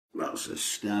that's a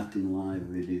starting live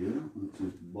video. It's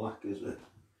as black as a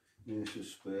ace of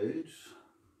spades.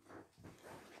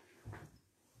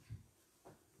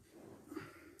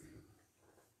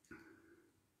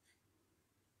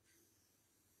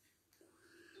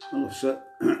 Well,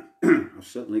 I've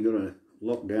certainly got a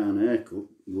lockdown haircut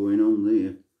going on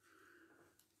there.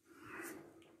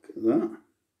 Look at that.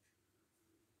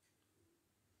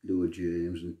 Do a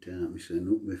James and tap me saying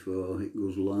up before it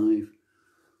goes live.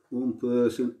 One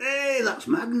person. Hey, that's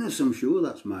Magnus. I'm sure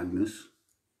that's Magnus.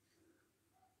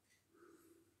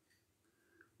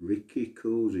 Ricky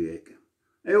Koziek.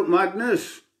 Hey up,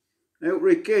 Magnus. Hey up,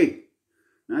 Ricky.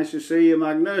 Nice to see you,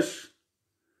 Magnus.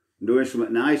 I'm doing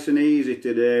something nice and easy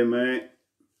today, mate.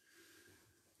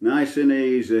 Nice and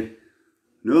easy.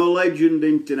 No legend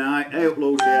in tonight. Hey up,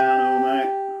 Luciano,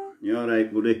 mate. You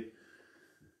alright, buddy?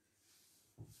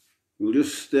 We'll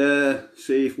just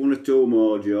see if one or two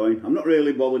more join. I'm not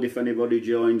really bothered if anybody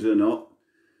joins or not.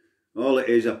 All it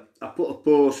is, I put a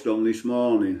post on this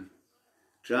morning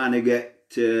trying to get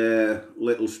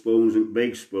little spoons and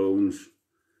big spoons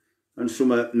and some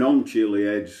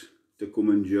non-Chilli-heads to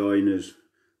come and join us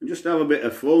and just have a bit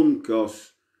of fun,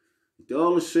 because it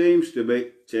always seems to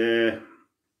be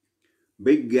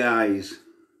big guys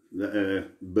that are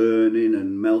burning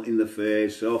and melting the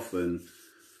face off, and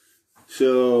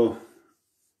so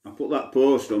I put that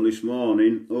post on this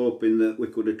morning hoping that we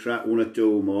could attract one or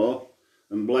two more,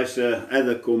 and bless her,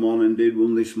 Heather come on and did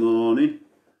one this morning.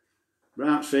 But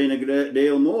I haven't seen a great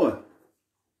deal more.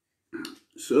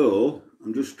 So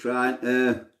I'm just trying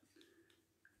to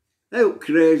help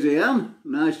Crazy Ann.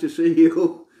 Nice to see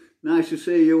you. Nice to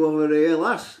see you over here,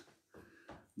 lass.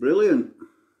 Brilliant.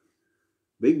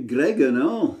 Big Greg and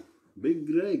all. Big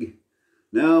Greg.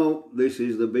 Now, this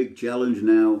is the big challenge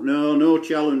now. No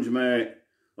challenge, mate.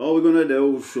 All we're going to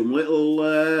do is some little...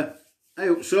 hey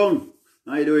up, son.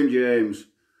 How you doing, James?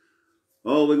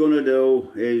 All we're going to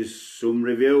do is some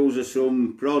reviews of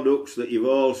some products that you've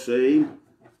all seen.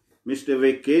 Mr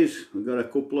VikKis. We've got a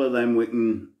couple of them we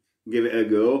can give it a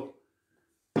go.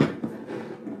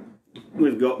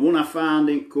 We've got one I found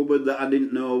in cupboard that I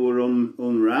didn't know were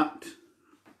unwrapped.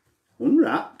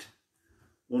 Unwrapped?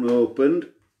 Unopened.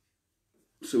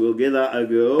 So we'll give that a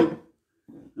go.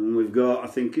 And we've got, I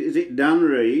think, is it Dan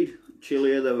Reed?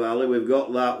 Chilli of the Valley. We've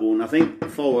got that one. I think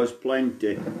 4's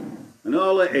plenty. And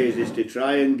all it is to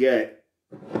try and get,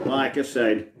 like I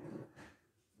said,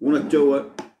 one or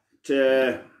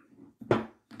two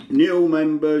new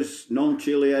members,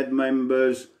 non-Chilli-head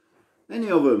members, any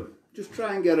of them. Just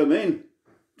try and get them in.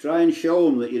 Try and show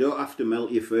them that you don't have to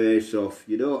melt your face off.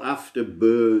 You don't have to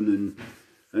burn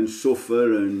and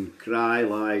suffer and cry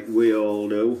like we all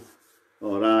do,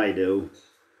 or I do.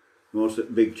 Most of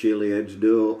the big Chilli-heads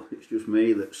don't. It's just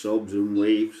me that sobs and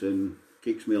weeps and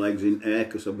kicks my legs in air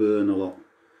because I burn a lot.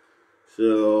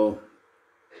 So,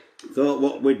 thought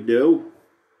what we'd do.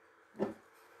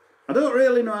 I don't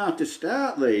really know how to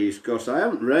start these because I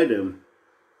haven't read them.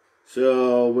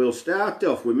 So, we'll start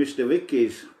off with Mr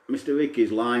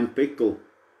VikKis Lime Pickle.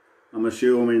 I'm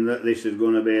assuming that this is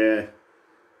going to be a...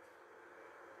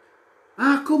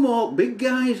 Ah, come on, big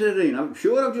guys are in. I'm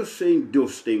sure I've just seen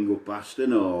Dustin go past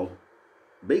and all.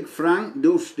 Big Frank,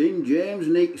 Dustin, James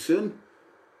Nixon,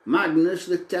 Magnus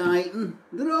the Titan.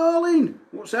 They're all in.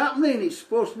 What's happening? It's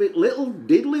supposed to be little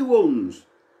diddly ones.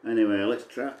 Anyway, let's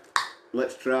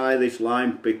try this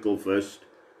lime pickle first.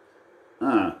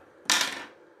 Ah,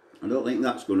 I don't think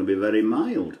that's going to be very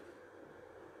mild.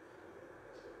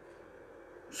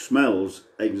 Smells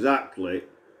exactly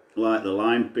like the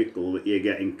lime pickle that you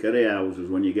get in curry houses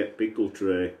when you get pickle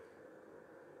tray.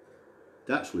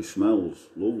 It actually smells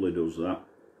lovely, does that.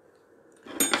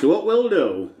 So what we'll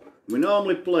do, we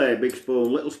normally play big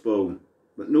spoon, little spoon,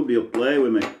 but nobody will play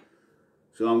with me.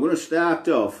 So I'm going to start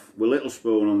off with little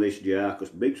spoon on this jar because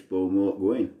big spoon won't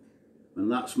go in.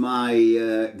 And that's my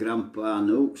Grandpa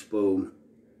NEUK spoon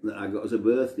that I got as a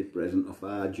birthday present off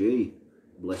RG.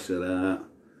 Bless her heart.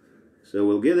 So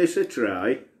we'll give this a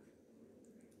try.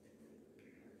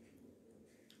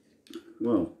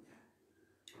 Well,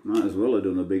 might as well have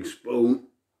done a big spoon.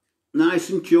 Nice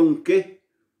and chunky.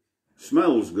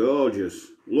 Smells gorgeous.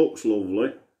 Looks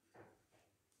lovely.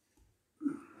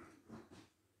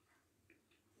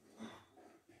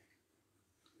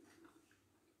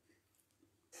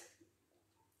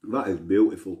 That is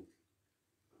beautiful.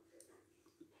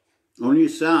 On your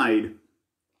side,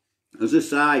 as a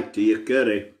side to your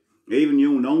curry, even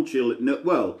you non-chilli,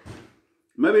 well,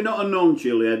 maybe not a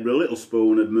non-Chilli-head, but a little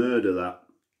spoon would murder that.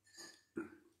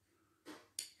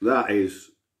 That is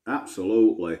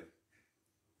absolutely,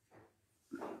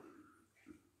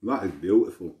 that is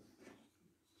beautiful.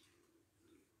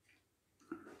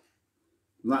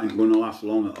 That ain't going to last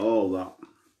long at all, that.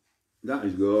 That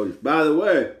is gorgeous. By the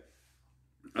way,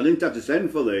 I didn't have to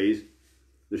send for these.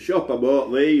 The shop I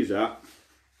bought these at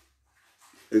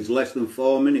is less than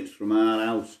 4 minutes from our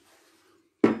house.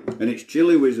 And it's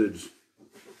Chili Wizards.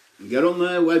 Get on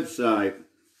their website.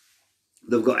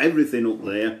 They've got everything up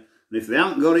there. And if they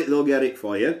haven't got it, they'll get it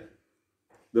for you.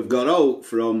 They've got out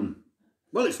from...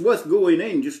 Well, it's worth going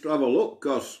in just to have a look,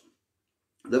 because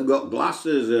they've got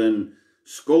glasses and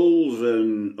skulls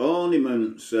and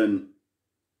ornaments, and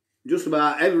just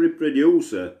about every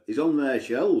producer is on their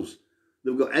shelves.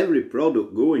 They've got every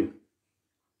product going.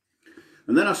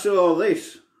 And then I saw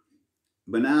this,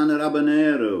 Banana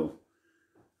Habanero.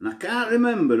 And I can't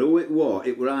remember who it was.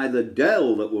 It were either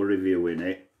Dell that were reviewing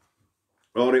it,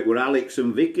 or it were Alex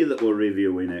and Vicky that were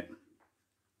reviewing it.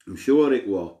 I'm sure it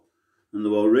was. And they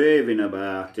were raving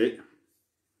about it.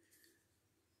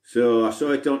 So I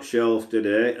saw it on shelf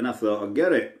today, and I thought I'd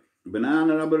get it.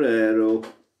 Banana Habanero,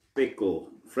 pickle,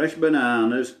 fresh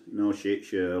bananas, no shit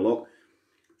Sherlock,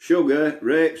 sugar,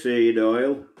 rapeseed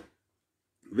oil,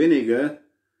 vinegar,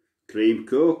 cream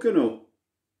coconut,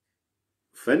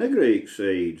 fenugreek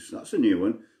seeds, that's a new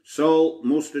one, salt,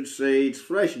 mustard seeds,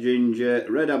 fresh ginger,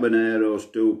 red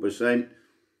habaneros 2%,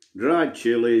 dried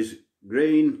chilies,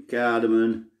 green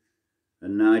cardamom,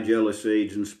 and nigella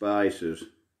seeds and spices.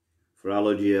 For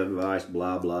allergy advice,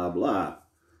 blah blah blah.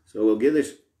 So we'll give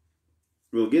this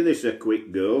a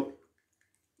quick go.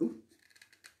 Ooh.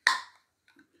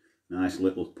 Nice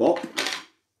little pop.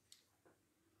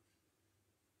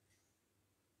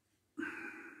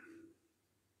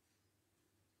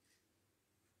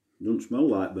 Doesn't smell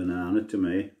like banana to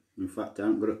me. In fact, I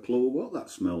haven't got a clue what that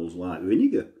smells like.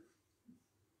 Vinegar.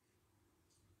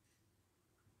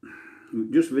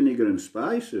 Just vinegar and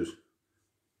spices.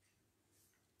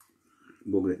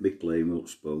 Bugger it, big clay milk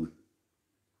spoon.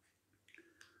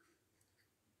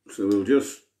 So we'll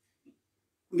just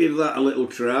give that a little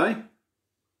try.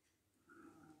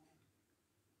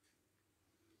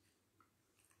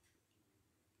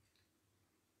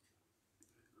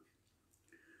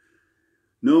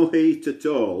 No heat at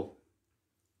all.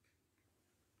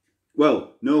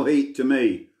 Well, no heat to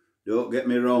me. Don't get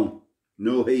me wrong.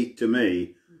 No heat to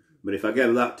me. But if I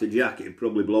gave that to Jack, it'd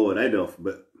probably blow her head off.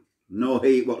 But no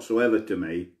heat whatsoever to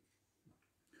me.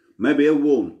 Maybe a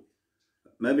 1.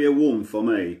 Maybe a 1 for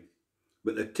me.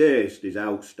 But the taste is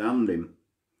outstanding.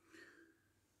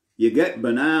 You get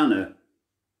banana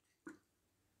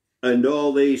and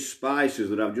all these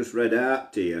spices that I've just read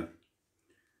out to you.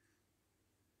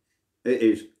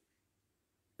 It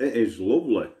is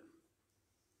lovely.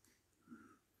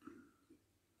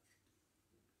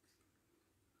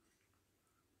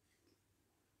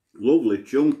 Lovely,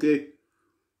 chunky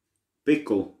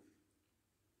pickle.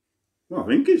 Well, I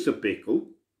think it's a pickle.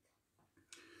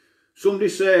 Somebody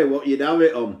say what you'd have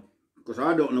it on, because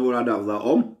I don't know what I'd have that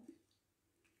on.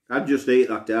 I'd just eat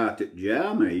that out at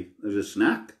jar, me, as a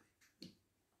snack.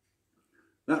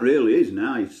 That really is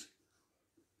nice.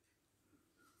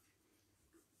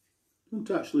 Don't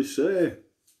actually say.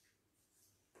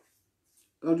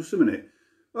 Oh, just a minute.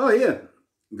 Oh yeah,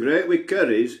 great with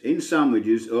curries, in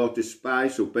sandwiches, or to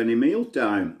spice up any meal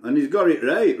time. And he's got it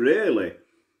right, really.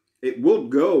 It would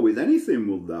go with anything,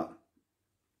 would that?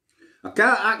 I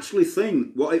can't actually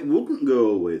think what it wouldn't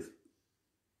go with.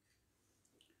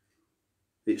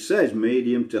 It says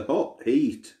medium to hot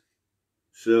heat.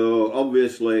 So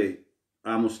obviously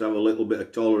I must have a little bit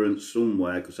of tolerance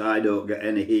somewhere, because I don't get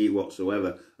any heat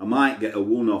whatsoever. I might get a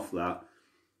 1 off that.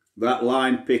 That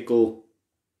lime pickle,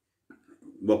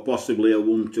 well, possibly a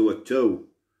 1 to a 2.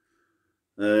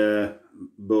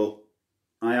 But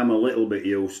I am a little bit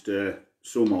used to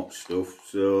some hot stuff,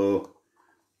 so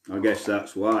I guess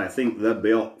that's why. I think they'd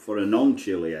be hot for a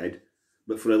non-chili head,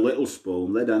 but for a little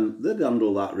spoon, they'd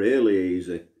handle that really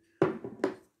easy.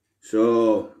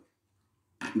 So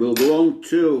we'll go on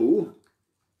to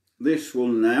this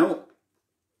one now.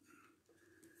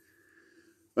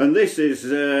 And this is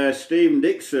Stephen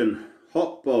Dixon,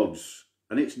 Hotpods,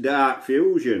 and it's dark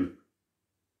fusion.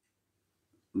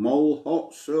 Mole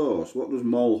hot sauce. What does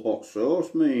mole hot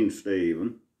sauce mean,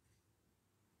 Stephen?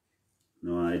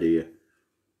 No idea.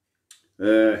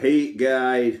 Heat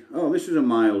guide. Oh, this is a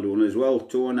mild one as well.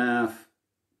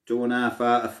 2.5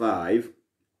 out of 5.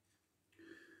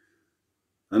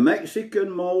 A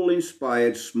Mexican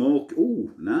mole-inspired smoke.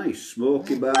 Ooh, nice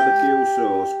smoky barbecue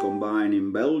sauce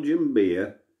combining Belgian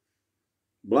beer,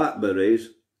 blackberries,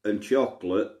 and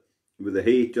chocolate with the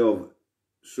heat of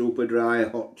super dry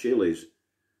hot chilies.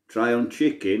 Try on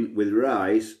chicken with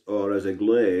rice or as a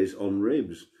glaze on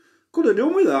ribs. Could have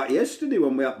done with that yesterday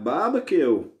when we had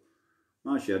barbecue.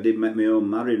 Actually, I did make my own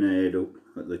marinade up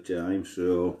at the time,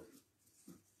 so...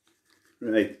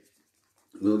 Right,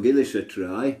 we'll give this a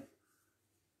try.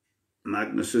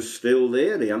 Magnus is still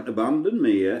there, he hasn't abandoned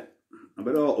me yet. I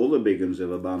bet all other big uns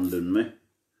have abandoned me.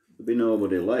 There'll be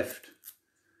nobody left.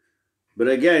 But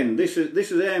again, this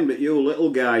is aimed at you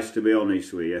little guys, to be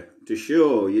honest with you, to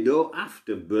show you don't have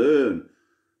to burn.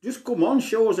 Just come on,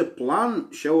 show us a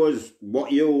plant, show us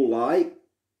what you like.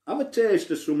 Have a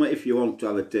taste of something if you want to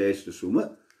have a taste of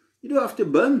something. You don't have to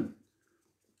burn.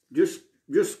 Just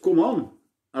come on.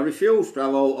 I refuse to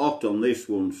have all hot on this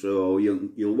one, so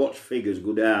you'll watch figures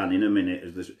go down in a minute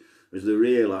as they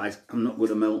realise I'm not going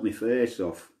to melt my face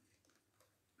off.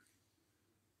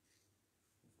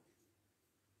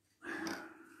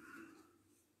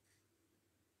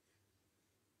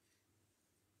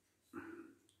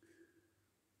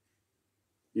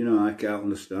 You know, I can't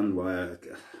understand why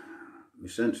my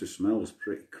sense of smell is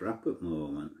pretty crap at the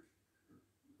moment.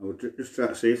 I would just try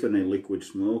to see if there's any liquid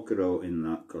smoker out in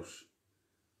that, because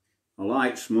I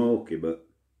like smoky, but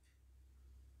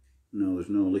no, there's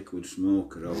no liquid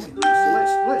smoker out in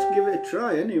that. So let's give it a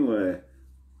try anyway.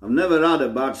 I've never had a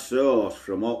bad sauce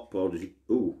from Hotpods.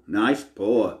 Ooh, nice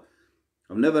pour.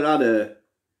 I've never had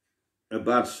a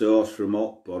bad sauce from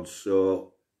Hotpods,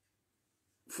 so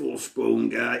full spoon,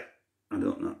 guy. I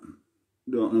don't know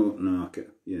what NEUK.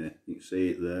 Yeah, you can see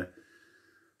it there.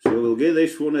 So we'll give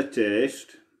this one a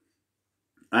taste.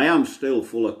 I am still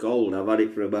full of cold. I've had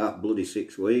it for about bloody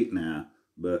 6 weeks now,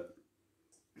 but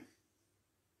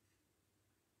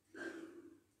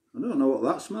I don't know what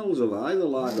that smells of either,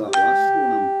 like that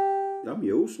last one. I'm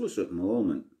useless at the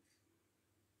moment.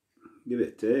 Give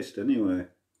it a taste anyway.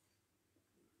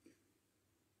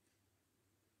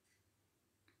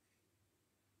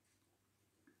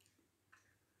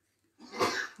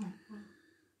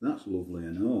 That's lovely,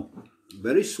 I know.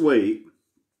 Very sweet.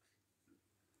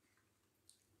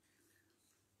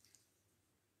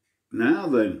 Now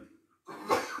then.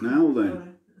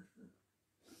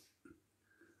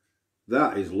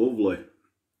 That is lovely.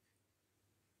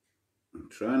 I'm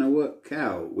trying to work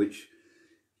out which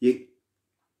the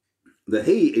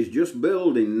heat is just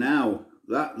building now.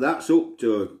 That's up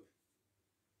to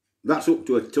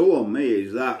a 2 on me,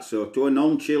 is that? So to a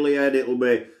non-chili head it'd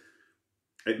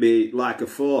be like a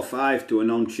 4 or 5 to a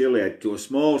non-chili head. To a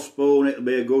small spoon it'd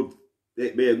be a good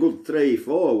 3,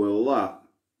 4, will that.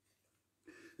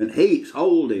 And heat's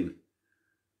holding.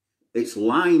 It's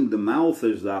lined the mouth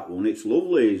as that one. It's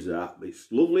lovely as that. It's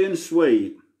lovely and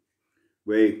sweet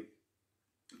with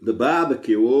the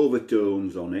barbecue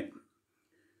overtones on it.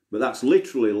 But that's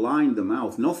literally lined the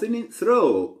mouth. Nothing in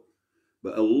throat,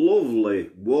 but a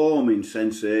lovely warming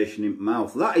sensation in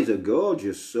mouth. That is a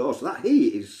gorgeous sauce. That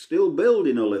heat is still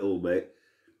building a little bit.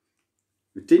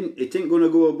 It ain't going to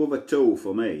go above a 2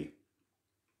 for me.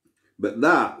 But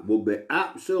that would be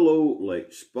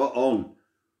absolutely spot on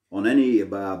any of your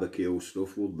barbecue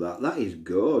stuff, would that? That is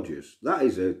gorgeous. That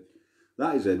is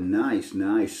a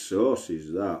nice sauce,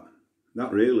 is that.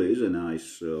 That really is a nice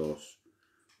sauce.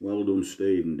 Well done,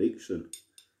 Stephen Dixon.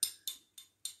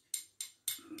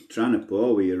 Trying to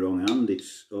pour with your wrong hand,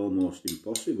 it's almost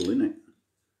impossible, isn't it?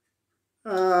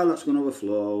 Ah, that's going to have a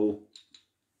flow.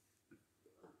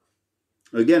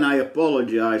 Again, I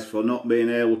apologise for not being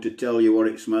able to tell you what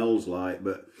it smells like,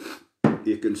 but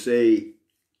you can see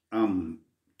I'm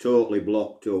totally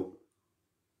blocked up.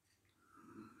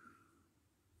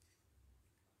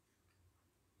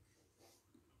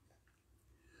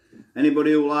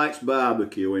 Anybody who likes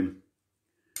barbecuing,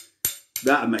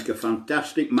 that'd make a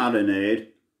fantastic marinade,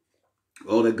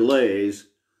 or a glaze,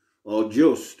 or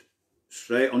just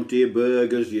straight onto your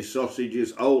burgers, your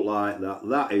sausages, out like that.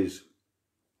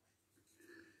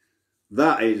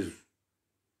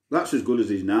 That's as good as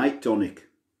his night tonic.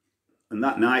 And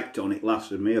that night tonic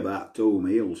lasted me about 2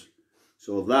 meals.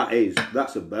 So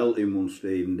that's a belting one,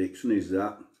 Stephen Dixon, is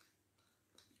that.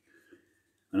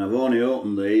 And I've only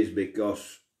opened these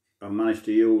because I've managed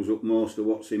to use up most of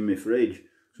what's in my fridge.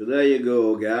 So there you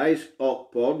go, guys.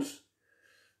 Hotpods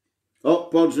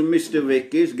and Mr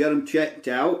VikKis, get them checked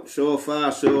out. So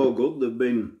far so good. They've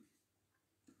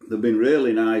been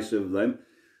really nice of them.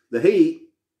 The heat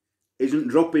isn't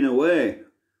dropping away.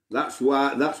 That's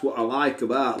what I like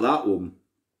about that one.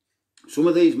 Some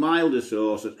of these milder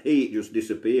sauces, heat just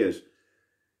disappears.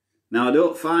 Now I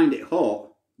don't find it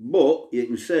hot, but you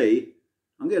can see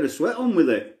I'm getting a sweat on with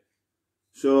it.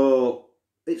 So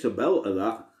it's a belter,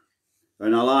 that.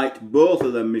 And I liked both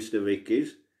of them, Mr VikKis.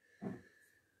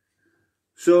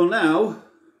 So now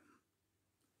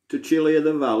to Chili of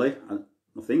the Valley.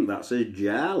 I think that's a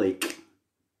Jarlic.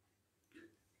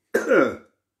 A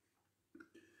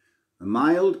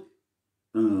mild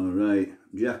Oh, right.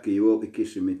 Jackie, you won't be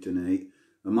kissing me tonight.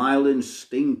 A mild and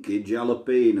stinky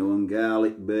jalapeno and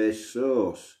garlic based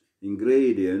sauce.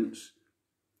 Ingredients: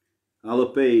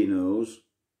 jalapenos,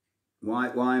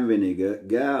 white wine vinegar,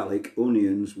 garlic,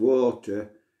 onions,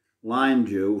 water, lime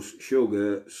juice,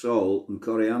 sugar, salt and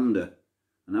coriander.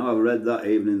 And now I've read that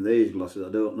even in these glasses,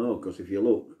 I don't know, because if you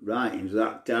look, writing's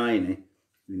that tiny,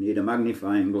 you need a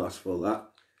magnifying glass for that.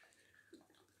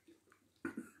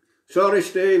 Sorry,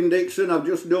 Stephen Dixon, I've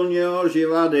just done yours,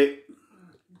 you've had it.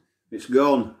 It's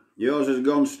gone. Yours has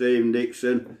gone, Stephen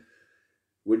Dixon.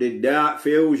 We did Dark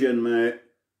Fusion, mate.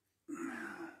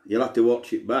 You'll have to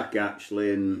watch it back,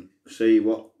 actually, and see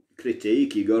what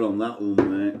critique you got on that one,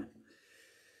 mate.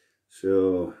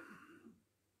 So,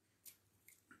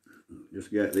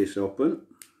 just get this open.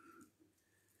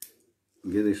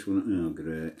 Give this one, oh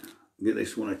great. Give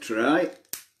this one a try.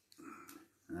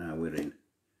 Ah, we're in.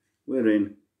 We're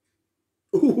in.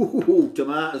 Ooh,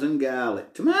 tomatoes and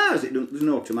garlic. Tomatoes? There's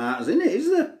no tomatoes in it, is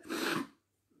there?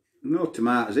 No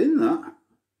tomatoes in that.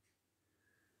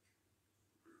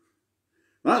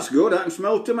 That's good, I can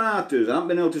smell tomatoes. I haven't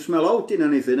been able to smell out in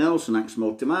anything else, and I can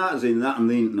smell tomatoes in that, and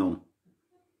there ain't none.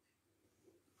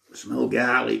 I smell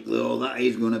garlic though, that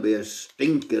is going to be a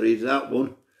stinker, is that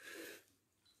one.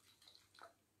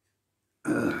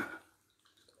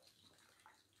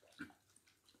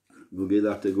 We'll give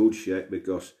that a good shake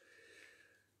because,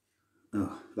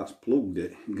 oh, that's plugged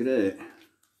it, great.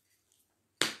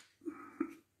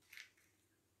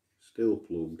 Still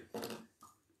plugged.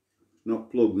 Not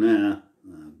plugged now.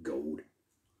 Oh, gold.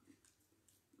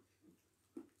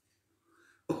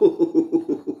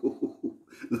 Oh,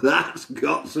 that's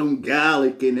got some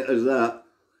garlic in it as that.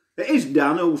 It is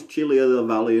Dano's Chili of the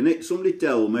Valley, isn't it? Somebody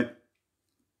tell me.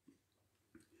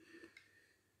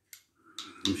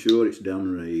 I'm sure it's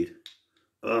Dan Reid.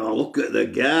 Oh, look at the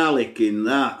garlic in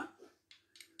that.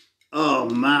 Oh,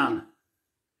 man.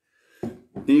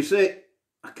 Can you see?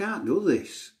 I can't do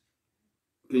this.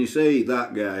 Can you see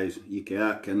that, guys? You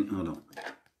can't, can you? Hold on.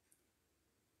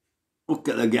 Look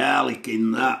at the garlic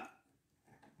in that.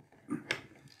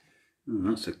 Oh,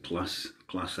 that's a class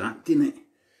act, isn't it?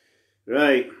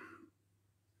 Right.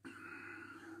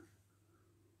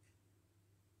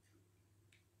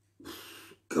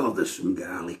 God, there's some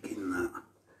garlic in that.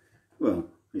 Well,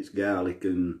 it's garlic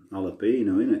and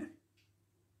jalapeno, isn't it?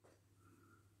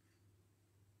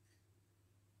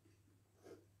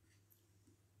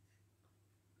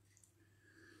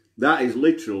 That is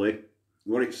literally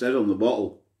what it said on the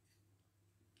bottle.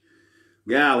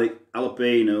 Garlic,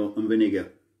 jalapeno and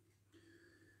vinegar.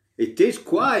 It is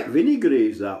quite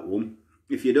vinegary, is that one.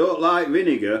 If you don't like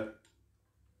vinegar,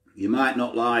 you might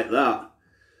not like that.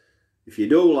 If you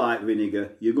do like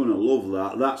vinegar, you're going to love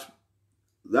that.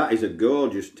 That is a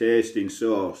gorgeous tasting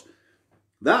sauce.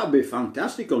 That would be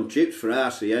fantastic on chips for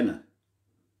our Sienna.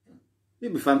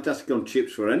 It'd be fantastic on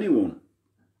chips for anyone.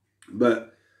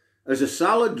 But as a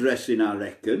salad dressing, I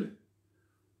reckon,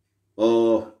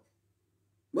 or,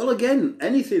 well, again,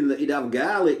 anything that you'd have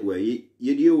garlic with,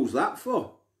 you'd use that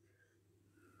for.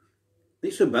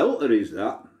 It's a belter, is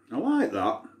that. I like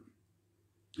that.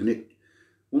 And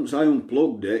once I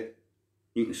unplugged it,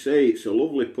 you can see it's a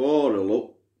lovely pourer,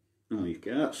 look. Oh, you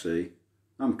can't see.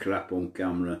 I'm crap on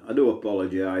camera. I do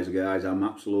apologise, guys. I'm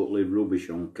absolutely rubbish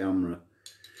on camera.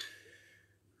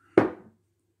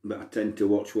 But I tend to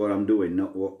watch what I'm doing,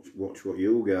 not watch what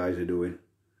you guys are doing.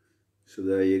 So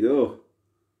there you go.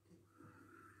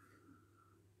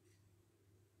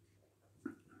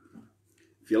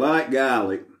 If you like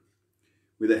garlic,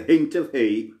 with a hint of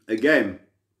heat, again,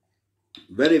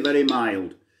 very, very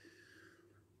mild.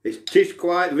 It is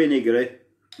quite vinegary.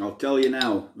 I'll tell you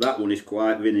now, that one is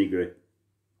quite vinegary.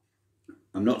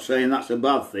 I'm not saying that's a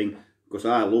bad thing, because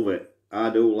I love it.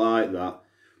 I do like that.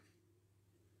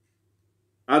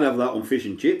 I'd have that on fish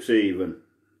and chips even,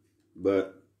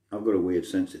 but I've got a weird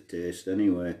sense of taste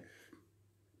anyway.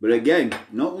 But again,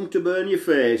 not one to burn your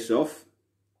face off.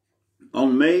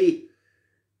 On me,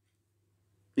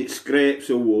 it scrapes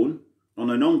a 1. On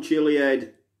a non-chili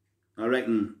head, I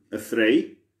reckon a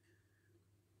 3.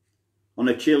 On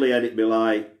a chili head, it'd be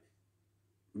like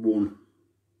 1.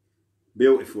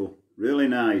 Beautiful, really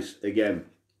nice again.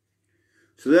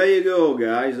 So there you go,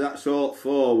 guys. That's all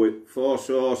 4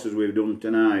 sauces we've done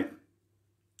tonight.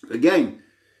 Again,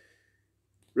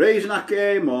 reason I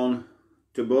came on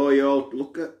to bore you all,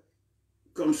 look at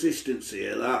consistency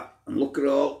of that, and look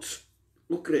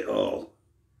at it all.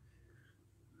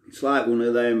 It's like one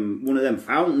of them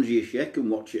fountains you shake and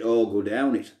watch it all go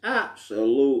down. It's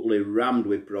absolutely rammed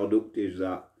with product, is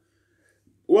that.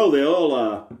 Well, they all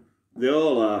are. They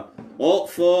all are. All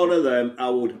 4 of them I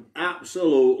would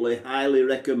absolutely highly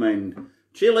recommend.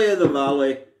 Chilli of the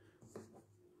Valley,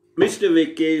 Mr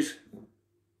VikKis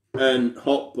and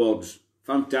Hotpods.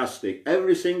 Fantastic.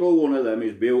 Every single one of them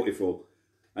is beautiful.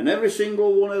 And every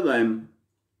single one of them,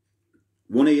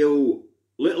 one of you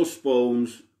little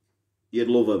spoons, you'd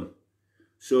love them.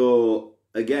 So,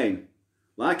 again,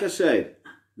 like I said,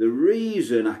 the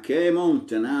reason I came on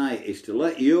tonight is to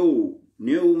let you,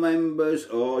 new members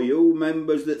or you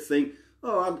members that think,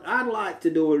 oh, I'd like to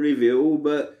do a review,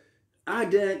 but I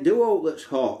don't do all that's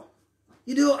hot.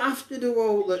 You don't have to do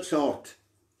all that's hot.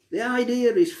 The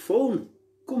idea is fun.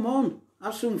 Come on,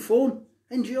 have some fun.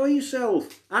 Enjoy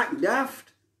yourself. Act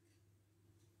daft.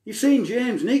 You've seen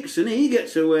James Nixon, he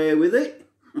gets away with it.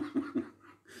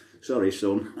 Sorry,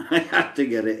 son, I had to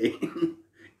get it in.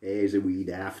 Here's a wee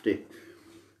dafty.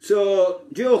 So,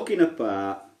 joking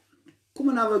apart, come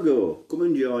and have a go. Come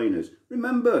and join us.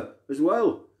 Remember, as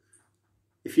well,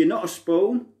 if you're not a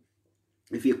spoon,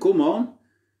 if you come on,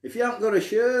 if you haven't got a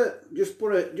shirt, just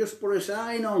put a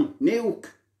sign on, NEUK.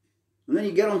 And then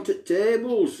you get onto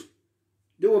tables,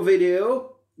 do a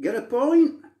video, get a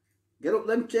point, get up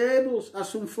them tables, have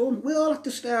some fun. We all have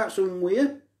to start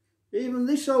somewhere, even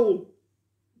this old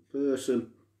person.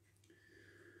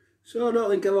 So I don't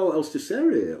think I've what else to say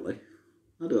really.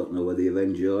 I don't know whether you've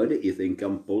enjoyed it, you think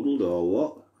I'm puddled or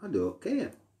what. I don't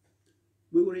care.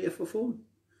 We were here for fun.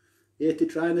 Here to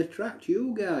try and attract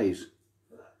you guys.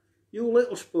 You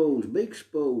little spoons, big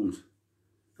spoons.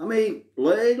 I mean,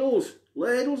 ladles.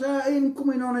 Ladles aren't even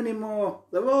coming on anymore.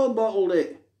 They've all bottled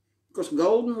it. Because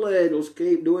golden ladles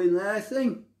keep doing their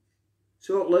thing.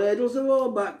 So ladles are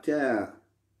all backed out.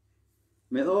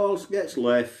 And it all gets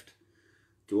left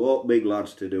to all big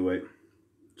lads to do it.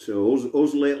 So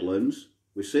us little uns,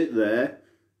 we sit there,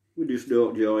 we just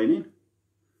don't join in.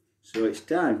 So it's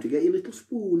time to get your little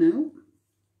spoon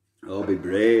out. Or be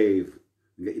brave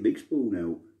and get your big spoon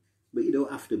out. But you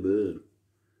don't have to burn.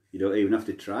 You don't even have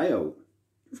to try out.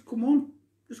 Just come on.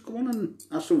 Just come on and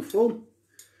have some fun.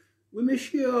 We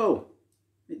miss you all.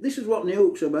 This is what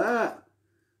NEUK's about.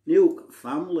 NEUK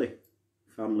family.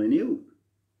 Family NEUK.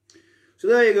 So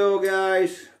there you go,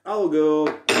 guys. I'll go.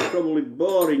 I'm probably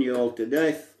boring you all to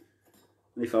death.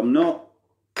 And if I'm not,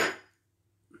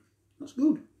 that's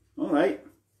good. Alright.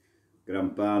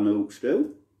 Grandpa NEUK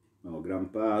Stu. Or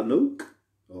Grandpa NEUK.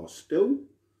 Or Stu.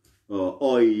 Or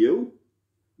oi you.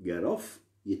 Get off.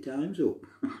 Your time's up.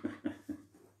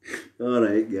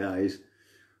 Alright, guys.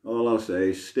 All I'll say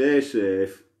is stay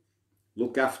safe.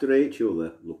 Look after each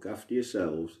other. Look after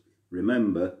yourselves.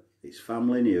 Remember, it's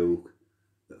family NEUK.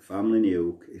 But family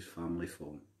NEUK is family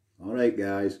fun. Alright,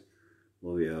 guys.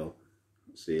 Love you all.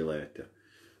 See you later.